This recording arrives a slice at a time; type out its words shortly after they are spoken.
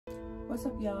What's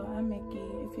up, y'all? I'm Mickey,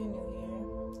 if you're new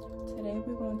here. Today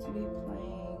we're going to be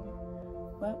playing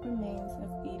What Remains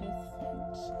of Edith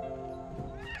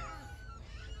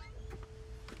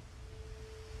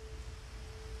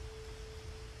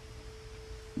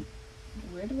Finch.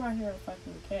 Where do I hear a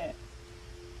fucking cat?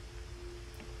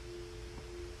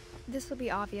 This will be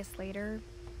obvious later,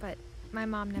 but my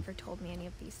mom never told me any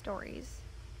of these stories.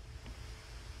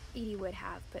 Edie would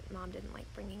have, but Mom didn't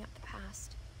like bringing up the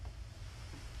past.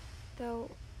 Though,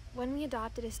 when we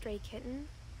adopted a stray kitten,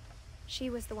 she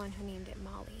was the one who named it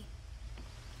Molly.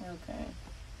 Okay.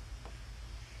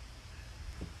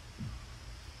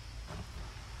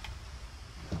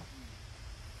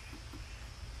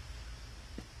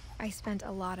 I spent a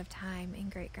lot of time in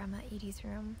Great-Grandma Edie's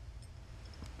room.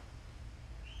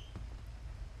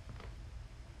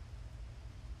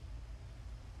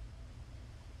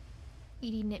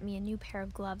 Edie knit me a new pair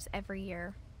of gloves every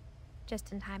year,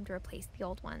 just in time to replace the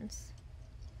old ones.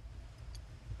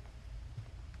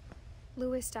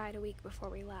 Louis died a week before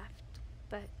we left,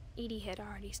 but Edie had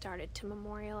already started to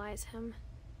memorialize him.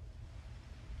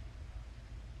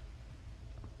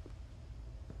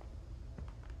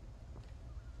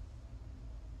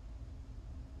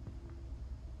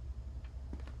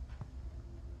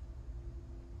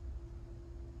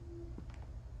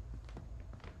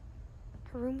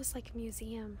 Her room was like a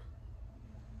museum.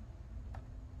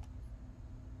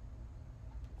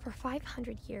 For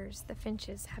 500 years, the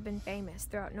Finches have been famous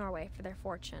throughout Norway for their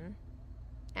fortune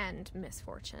and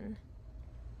misfortune.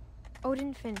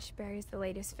 Odin Finch buries the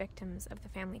latest victims of the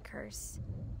family curse,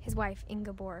 his wife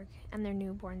Ingeborg and their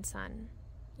newborn son,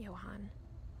 Johan.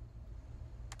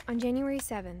 On January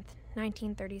 7th,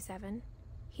 1937,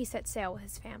 he set sail with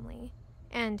his family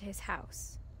and his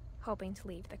house, hoping to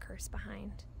leave the curse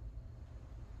behind.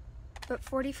 But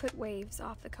 40-foot waves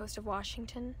off the coast of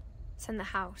Washington send the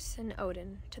house and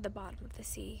Odin to the bottom of the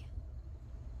sea.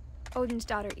 Odin's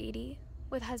daughter Edie,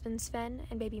 with husband Sven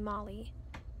and baby Molly,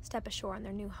 step ashore on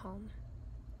their new home,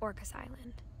 Orcas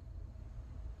Island.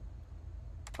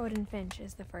 Odin Finch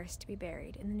is the first to be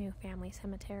buried in the new family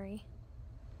cemetery.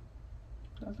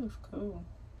 That looks cool.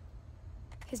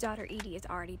 His daughter Edie is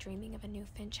already dreaming of a new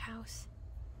Finch house.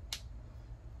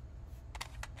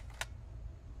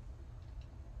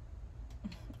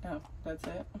 Oh, that's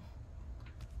it?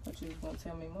 But you just won't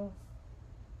tell me more.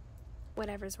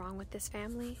 Whatever's wrong with this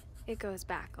family, it goes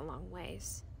back a long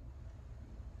ways.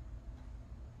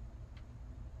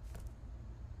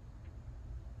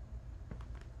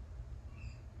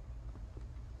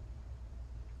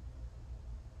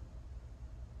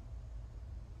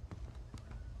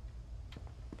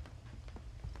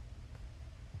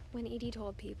 When Edie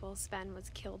told people Sven was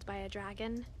killed by a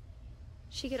dragon,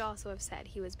 she could also have said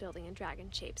he was building a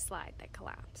dragon-shaped slide that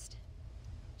collapsed.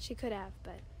 She could have,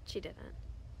 but she didn't.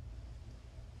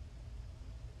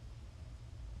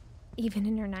 Even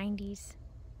in her 90s,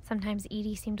 sometimes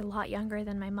Edie seemed a lot younger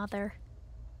than my mother.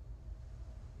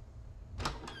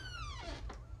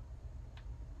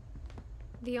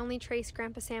 The only trace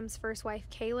Grandpa Sam's first wife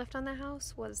Kay left on the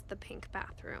house was the pink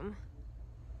bathroom.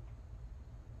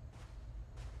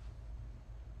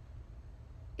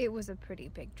 It was a pretty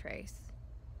big trace.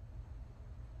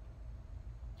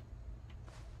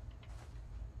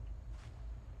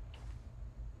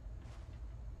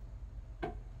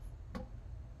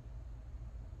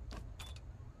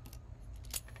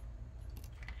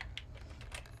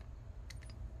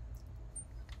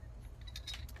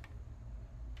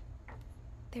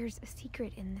 There's a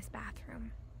secret in this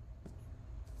bathroom.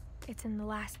 It's in the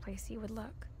last place you would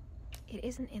look. It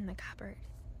isn't in the cupboard.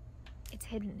 It's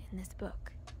hidden in this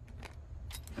book.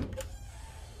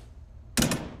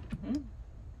 Mm-hmm.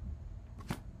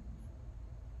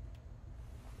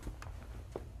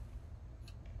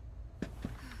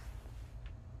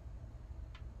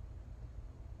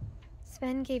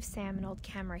 Sven gave Sam an old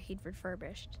camera he'd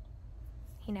refurbished.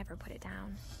 He never put it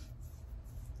down.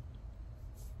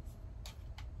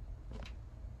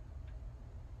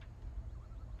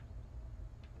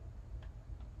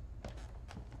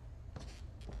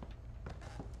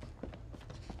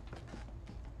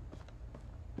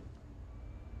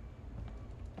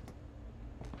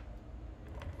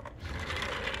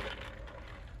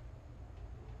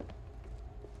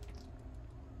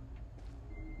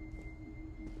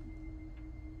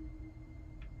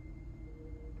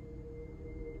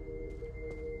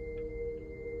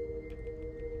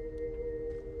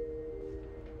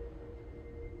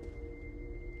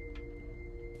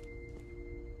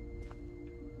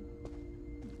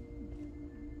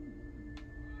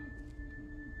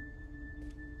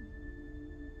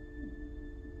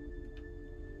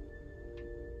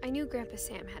 I knew Grandpa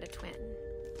Sam had a twin,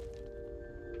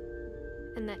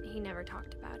 and that he never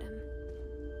talked about him.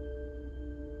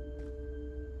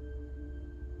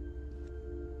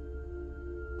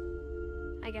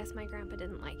 I guess my grandpa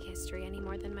didn't like history any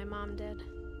more than my mom did.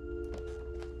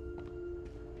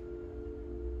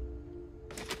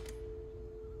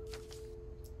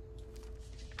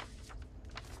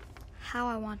 How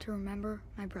I Want to Remember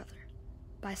My Brother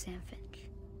by Sam Finch.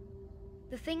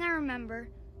 The thing I remember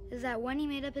is that when he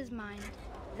made up his mind,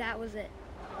 that was it.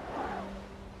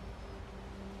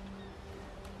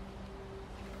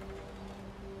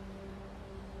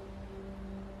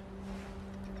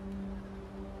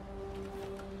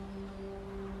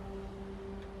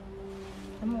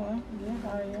 Come on,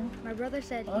 get higher. My brother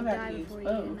said he'd die before he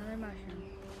ate another mushroom.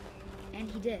 And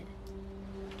he did.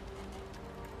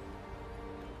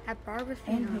 At Barbara's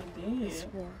funeral, he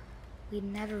swore we'd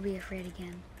never be afraid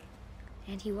again.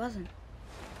 And he wasn't.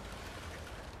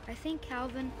 I think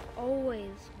Calvin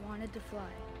always wanted to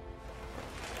fly.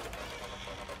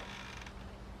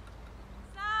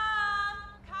 Sam!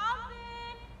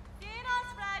 Calvin!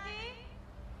 Dinner's ready!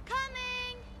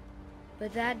 Coming!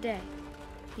 But that day,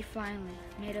 he finally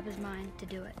made up his mind to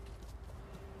do it.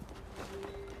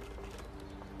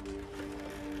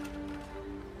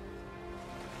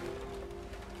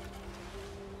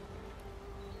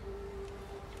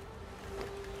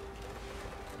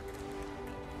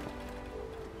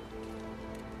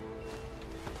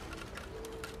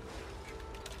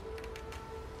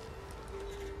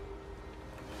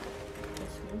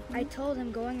 I told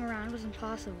him going around was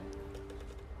impossible.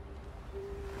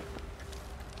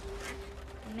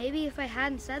 Maybe if I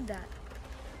hadn't said that.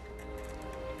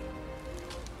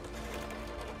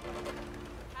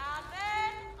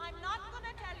 Calvin, I'm not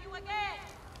gonna tell you again.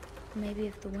 Maybe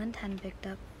if the wind hadn't picked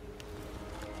up.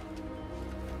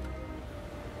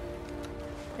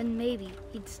 Then maybe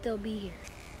he'd still be here.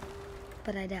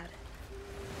 But I doubt it.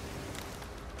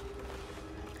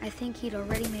 I think he'd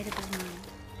already made up his mind.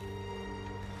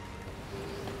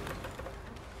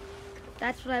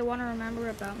 That's what I want to remember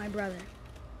about my brother.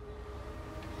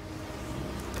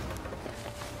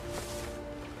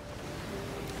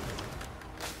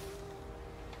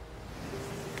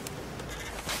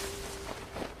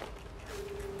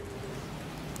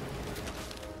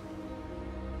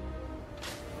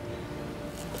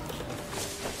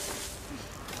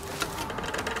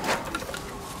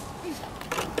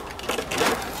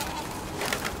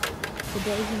 The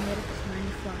day he made up his mind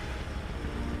to fly.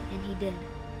 And he did.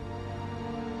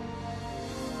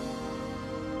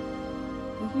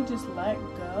 Did he just let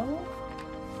go?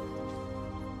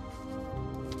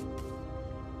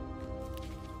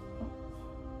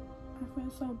 I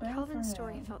feel so bad Calvin's for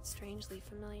him. story felt strangely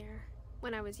familiar.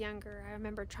 When I was younger, I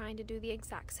remember trying to do the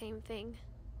exact same thing.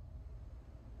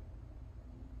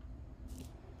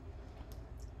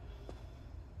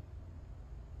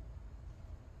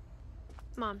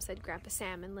 Mom said Grandpa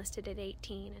Sam enlisted at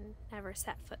 18 and never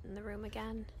set foot in the room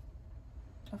again.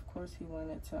 Of course he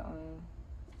wanted to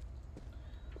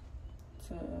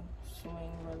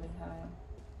swing really high.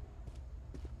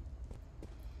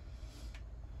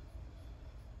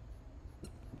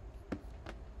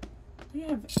 They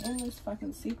have endless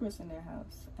fucking secrets in their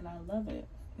house, and I love it.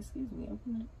 Excuse me,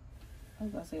 open it. I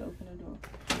was about to say open the door.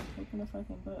 Open the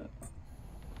fucking book.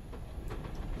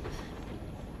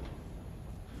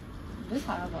 This is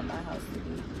how I want my house to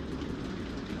be.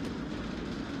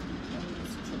 And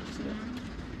this church shit.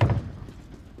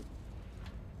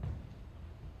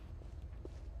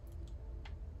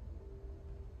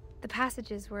 The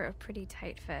passages were a pretty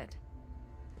tight fit.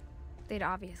 They'd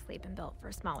obviously been built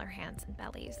for smaller hands and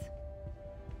bellies.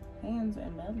 Hands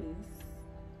and bellies.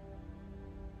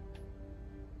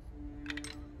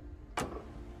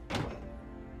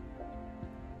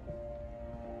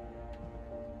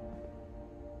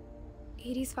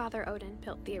 Edie's father, Odin,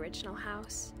 built the original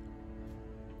house.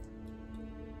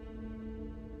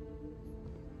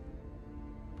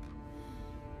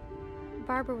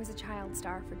 Barbara was a child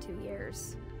star for 2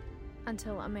 years,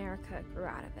 until America grew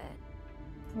out of it.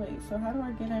 Wait, so how do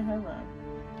I get in her room?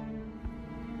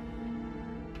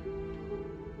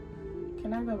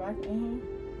 Can I go back in here?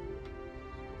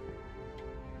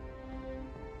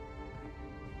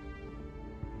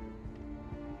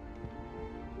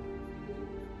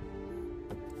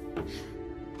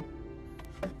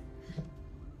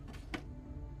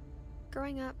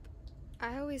 Growing up,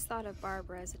 I always thought of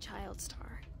Barbara as a child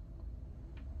star.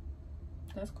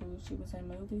 That's cool. She was in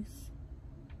movies.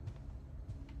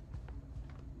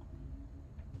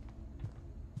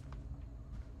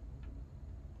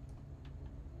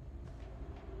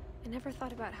 I never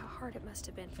thought about how hard it must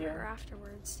have been for her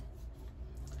afterwards.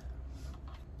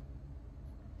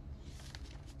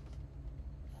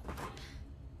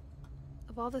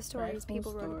 Of all the stories Frightful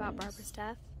people wrote about stories. Barbara's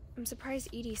death, I'm surprised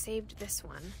Edie saved this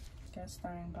one. Guest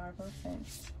starring Barbara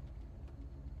Finch.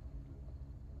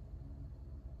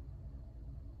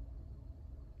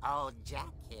 Old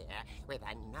Jack here with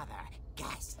another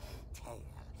ghastly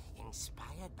tale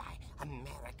inspired by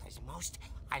America's most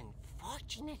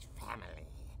unfortunate family.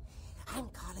 I'm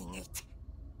calling it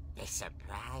The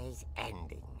Surprise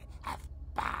Ending of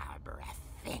Barbara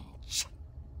Finch.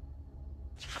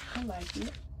 I like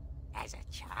it. As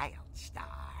a child star,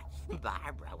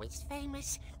 Barbara was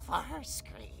famous for her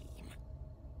scream.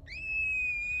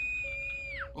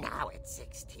 Now at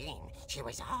 16, she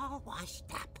was all washed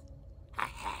up. A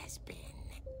has-been.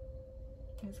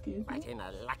 Excuse me? But in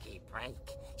a lucky break,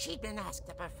 she'd been asked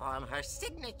to perform her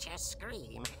signature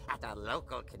scream at a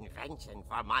local convention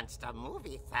for monster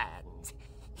movie fans.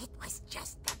 It was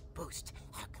just the boost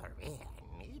her career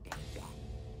needed.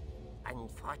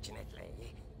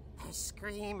 Unfortunately, her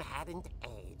scream hadn't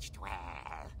aged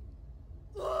well.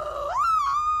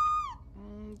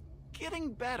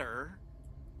 Getting better.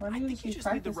 Why I didn't think you she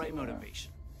just need the practice right it more?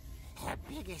 motivation. Her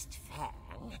biggest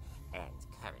fan and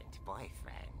current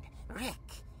boyfriend,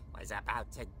 Rick, was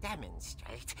about to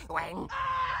demonstrate when...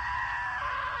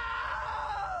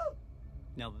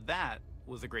 Now that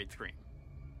was a great scream.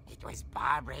 It was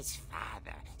Barbara's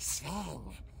father, Sven.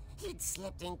 He'd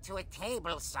slipped into a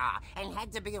table saw and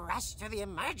had to be rushed to the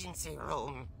emergency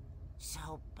room.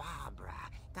 So Barbara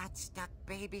got stuck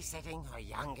babysitting her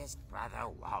youngest brother,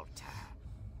 Walter.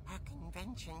 Her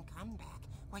convention comeback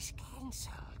was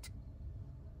cancelled.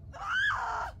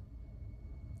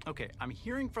 Okay, I'm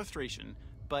hearing frustration,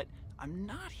 but I'm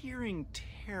not hearing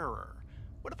terror.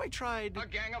 What if I tried... A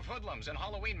gang of hoodlums in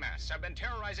Halloween masks have been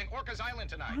terrorizing Orcas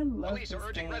Island tonight. I love Police are this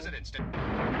urging game. residents to...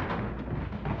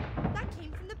 That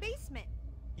came from the basement.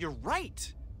 You're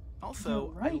right!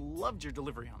 Also, You're right. I loved your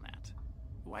delivery on that.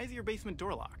 Why is your basement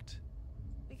door locked?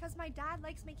 Because my dad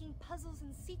likes making puzzles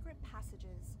and secret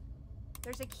passages.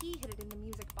 There's a key hidden in the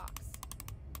music box.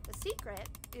 The secret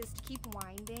is to keep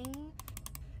winding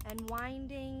and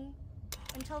winding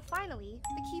until finally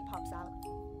the key pops out.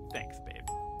 Thanks, babe.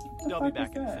 The I'll be fuck back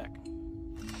is in a that?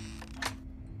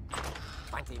 sec.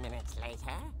 20 minutes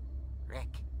later, Rick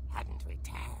hadn't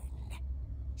returned.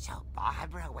 So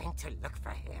Barbara went to look for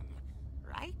him,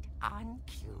 right on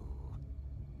cue.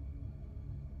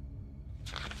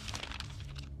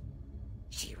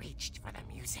 She reached for the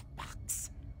music box.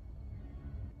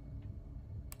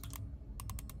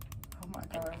 Oh my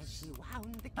And gosh. as she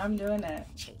wound the key, I'm doing that.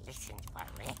 she listened for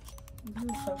Rick. This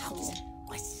is so House cool.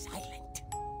 was silent.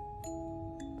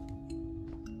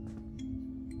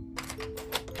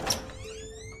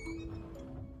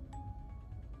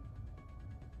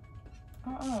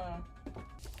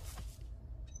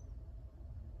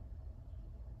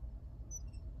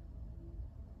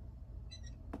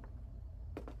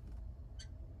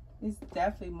 It's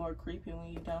definitely more creepy when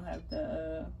you don't have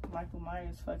the Michael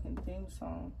Myers fucking theme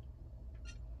song.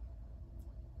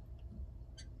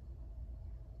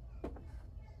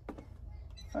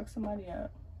 Fuck somebody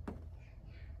up.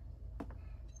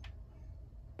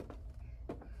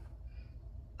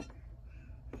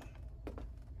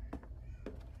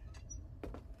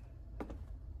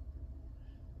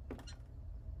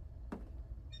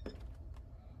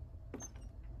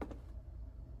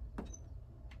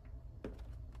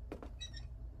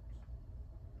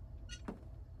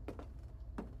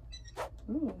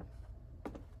 Ooh.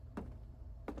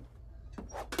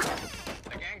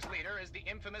 The gang's leader is the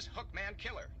infamous Hookman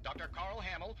killer, Dr. Carl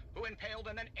Hamill, who impaled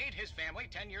and then ate his family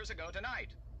 10 years ago tonight.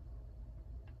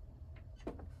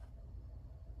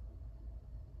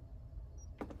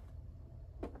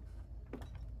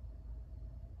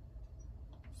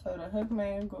 So the hook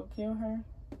man go kill her?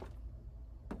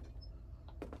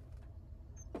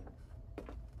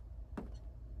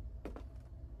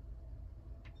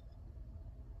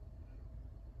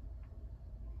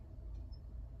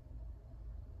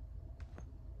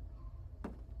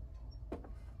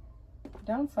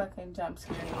 Don't fucking jump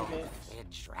scare me, The bitch.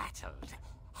 fridge rattled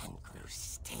and grew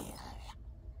still.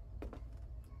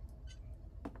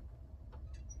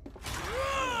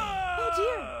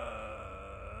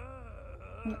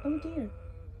 Oh dear.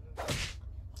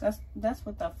 That's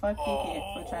what the fuck you get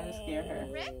for trying to scare her.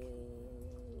 Rick?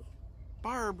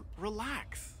 Barb,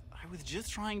 relax. I was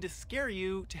just trying to scare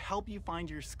you to help you find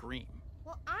your scream.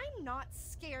 Well, I'm not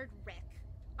scared, Rick.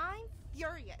 I'm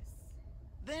furious.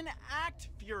 Then act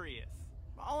furious.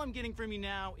 All I'm getting from you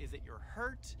now is that you're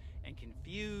hurt and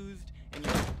confused and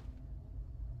you're...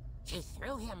 She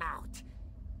threw him out,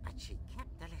 but she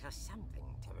kept a little something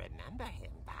to remember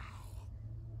him by.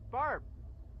 Barb,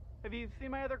 have you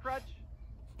seen my other crutch?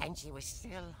 and she was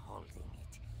still holding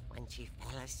it when she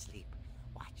fell asleep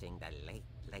watching the Late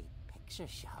Late Picture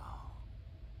Show.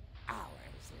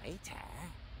 Hours later...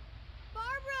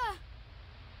 Barbara!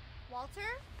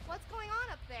 Walter, what's going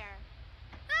on up there?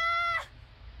 Ah!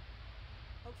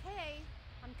 Okay,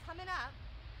 I'm coming up,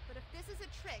 but if this is a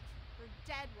trick, you're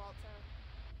dead, Walter.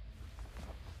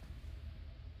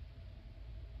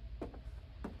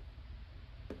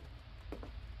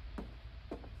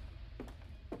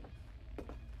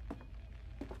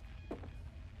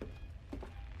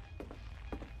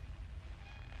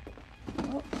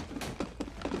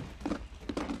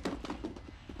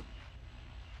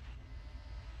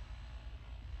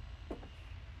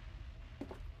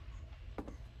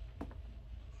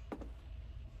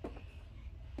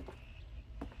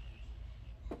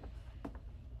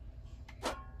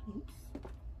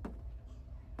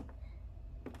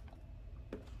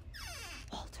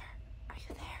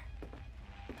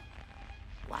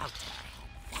 Walter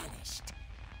had vanished,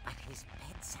 but his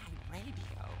bedside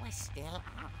radio was still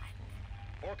on.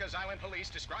 Orcas Island police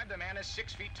describe the man as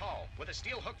 6 feet tall, with a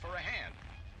steel hook for a hand.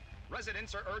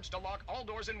 Residents are urged to lock all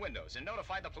doors and windows and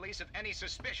notify the police of any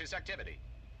suspicious activity.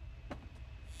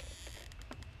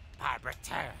 Barbara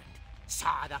turned,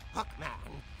 saw the hook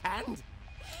man, and...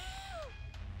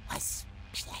 was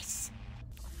speechless.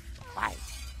 White,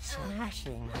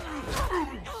 smashing.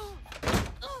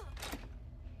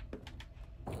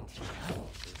 And he knew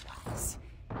he was.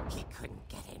 He couldn't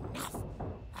get enough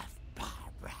of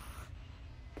Barbara.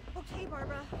 Okay,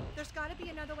 Barbara, there's gotta be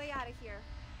another way out of here.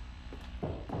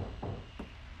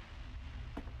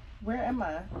 Where am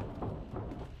I?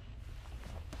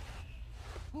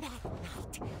 That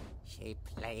night, she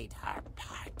played her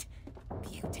part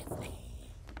beautifully.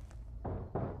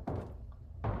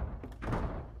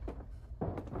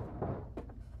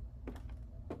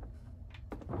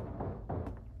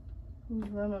 Whose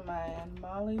room am I in?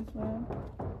 Molly's room?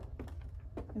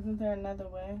 Isn't there another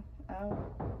way out?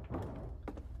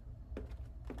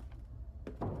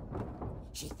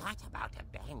 She thought about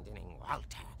abandoning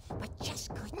Walter, but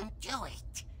just couldn't do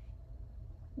it.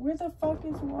 Where the fuck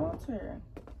is Walter?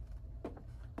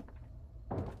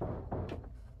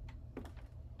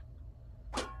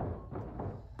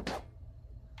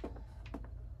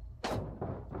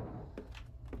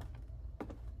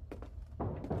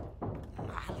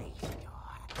 Molly's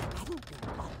door hadn't been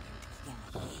opened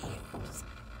in years.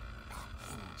 The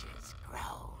hinges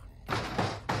groaned.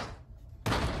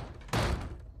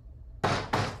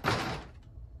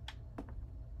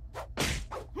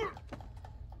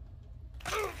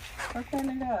 Open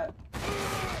it up.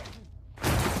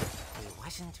 He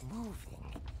wasn't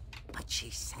moving, but she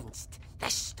sensed the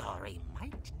story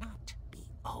might not be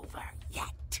over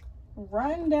yet.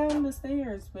 Run down the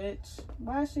stairs, bitch.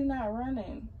 Why is she not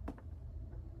running?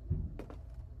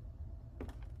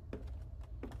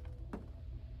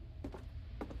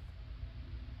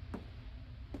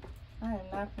 I am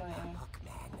not The playing.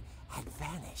 hookman had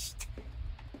vanished.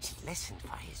 She listened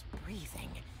for his breathing,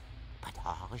 but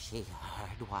all she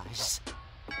heard was...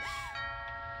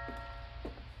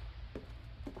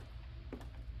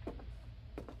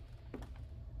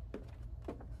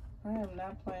 I am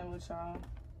not playing with y'all.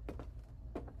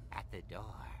 At the door,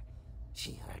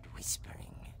 she heard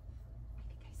whispering.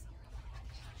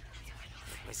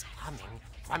 It was coming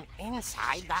from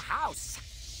inside the house.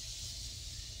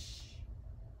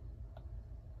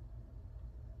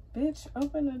 Bitch,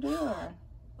 open the door.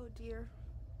 Oh dear.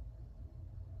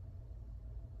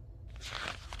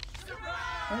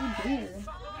 Oh dear.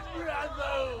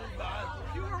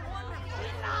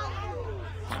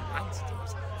 The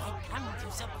monsters had come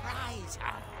to surprise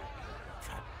her.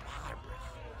 For Barbara,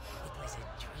 it was a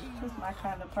dream. This is my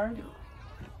kind of party.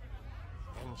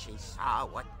 Then she saw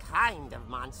what kind of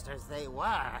monsters they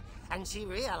were, and she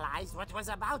realized what was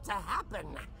about to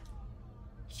happen.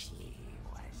 She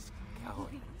was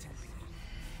going to be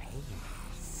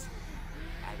famous.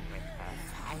 And with her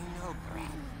final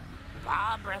breath,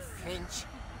 Barbara Finch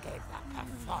gave the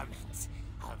performance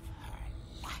of her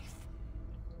life.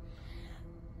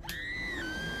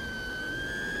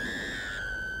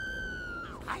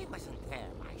 I wasn't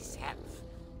there myself,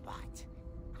 but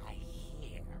I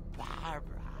hear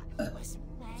Barbara was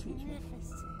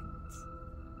magnificent.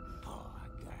 Poor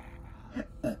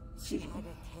girl. She had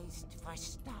a taste for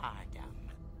stardom.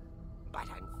 But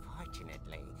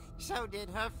unfortunately, so did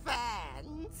her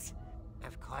fans.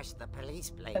 Of course, the police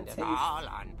blamed it all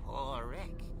on poor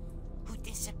Rick, who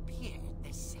disappeared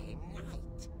the same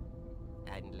night.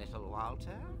 And little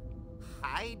Walter,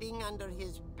 hiding under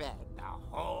his bed the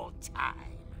whole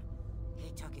time.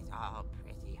 He took it all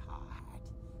pretty hard,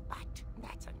 but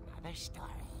that's another story.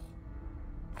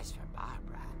 As for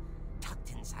Barbara, tucked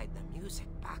inside the music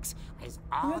box was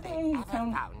all they ever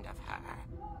found of her.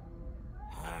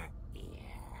 Her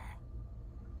ear.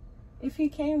 If he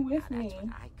came with now, me. that's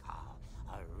what I call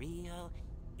a real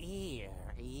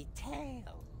eerie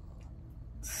tale.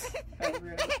 A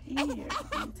real eerie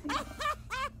tale.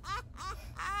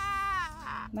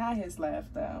 Not his laugh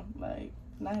though. Like,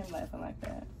 not him laughing like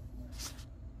that.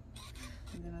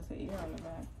 And then there's an ear on the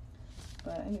back.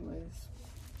 But anyways,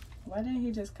 why didn't he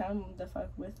just come the fuck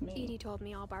with me? Edie told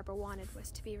me all Barbara wanted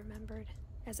was to be remembered,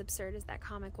 as absurd as that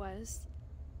comic was.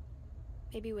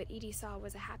 Maybe what Edie saw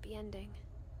was a happy ending.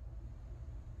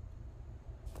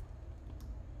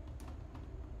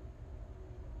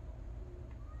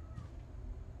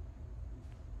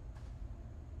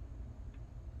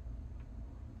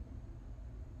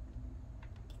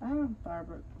 Oh,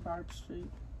 Barb Street.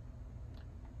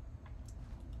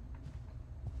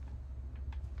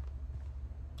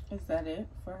 Is that it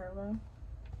for her room?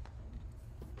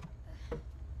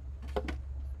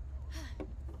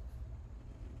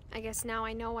 I guess now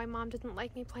I know why Mom didn't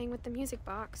like me playing with the music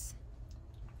box.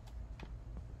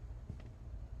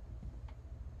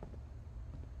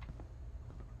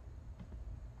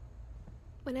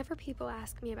 Whenever people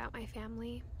ask me about my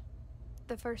family,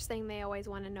 the first thing they always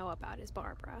want to know about is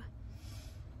Barbara.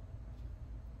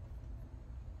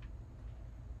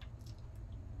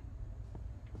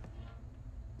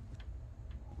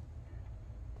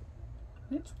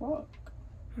 Which walk?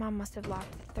 Mom must have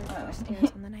locked the third floor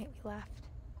stairs on the night we left.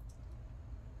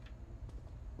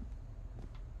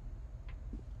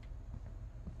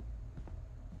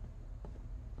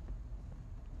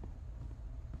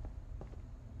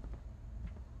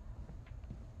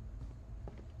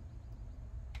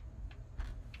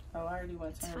 Oh, I already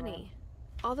went to It's her room. funny.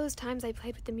 All those times I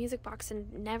played with the music box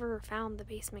and never found the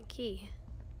basement key.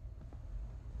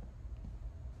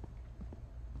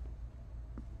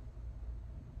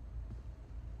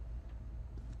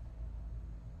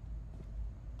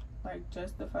 Like,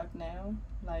 just the fuck now?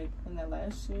 Like, in the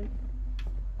last shit?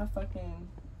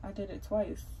 I did it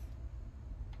twice.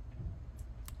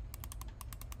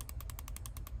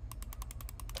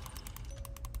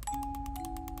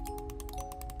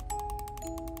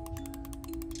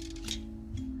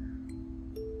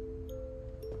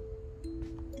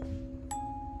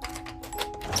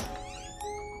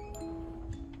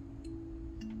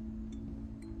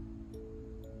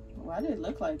 Why did it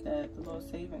look like that? The little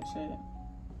saving shit.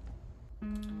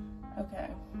 Okay,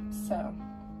 so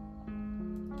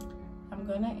I'm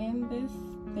gonna end this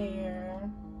there.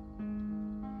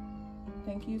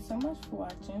 Thank you so much for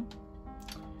watching.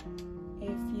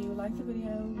 If you like the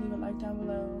video, leave a like down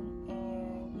below.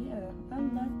 And yeah, I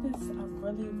love this. I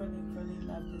really, really, really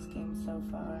love this game so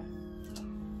far.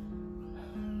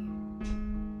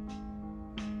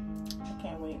 I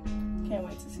can't wait. Can't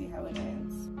wait to see how it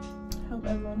ends. Hope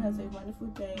everyone has a wonderful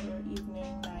day or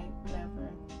evening, night, whatever.